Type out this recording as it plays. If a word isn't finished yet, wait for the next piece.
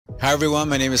Hi everyone,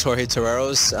 my name is Jorge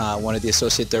Terreros, one of the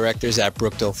Associate Directors at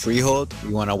Brookdale Freehold.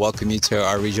 We want to welcome you to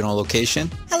our regional location.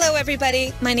 Hello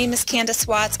everybody, my name is Candace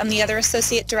Watts. I'm the other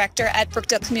Associate Director at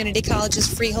Brookdale Community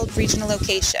College's Freehold regional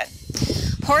location.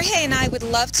 Jorge and I would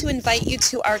love to invite you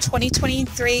to our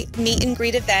 2023 meet and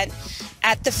greet event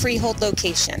at the Freehold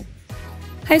location.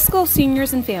 High school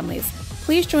seniors and families,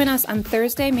 please join us on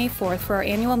Thursday, May 4th for our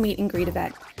annual meet and greet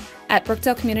event at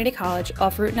Brookdale Community College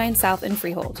off Route 9 South in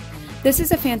Freehold. This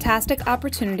is a fantastic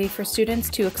opportunity for students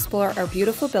to explore our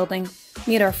beautiful building,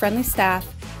 meet our friendly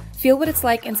staff, feel what it's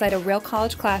like inside a real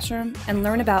college classroom, and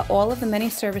learn about all of the many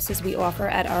services we offer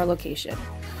at our location.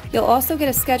 You'll also get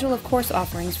a schedule of course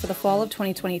offerings for the fall of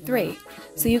 2023,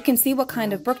 so you can see what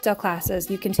kind of Brookdale classes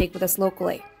you can take with us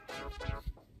locally.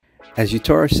 As you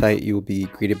tour our site, you will be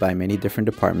greeted by many different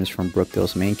departments from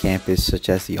Brookdale's main campus, such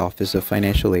as the Office of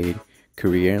Financial Aid,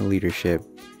 Career and Leadership,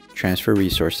 Transfer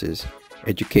Resources,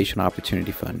 Educational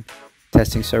Opportunity Fund,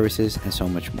 Testing Services, and so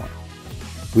much more.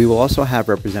 We will also have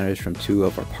representatives from two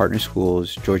of our partner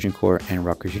schools, Georgian Court and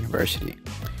Rutgers University.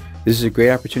 This is a great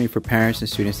opportunity for parents and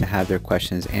students to have their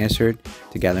questions answered,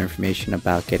 to gather information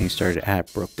about getting started at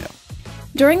Brookdale.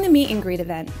 During the meet and greet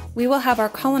event, we will have our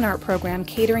culinary program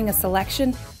catering a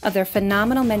selection of their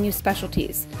phenomenal menu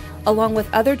specialties, along with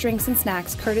other drinks and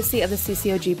snacks courtesy of the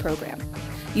CCOG program.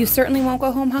 You certainly won't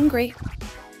go home hungry.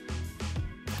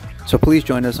 So please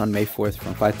join us on May 4th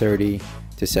from 5:30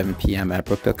 to 7 p.m. at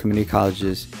Brookdale Community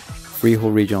College's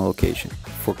Freehold regional location.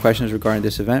 For questions regarding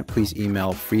this event, please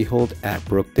email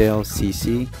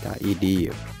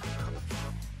freehold@brookdalecc.edu.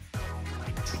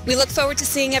 We look forward to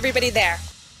seeing everybody there.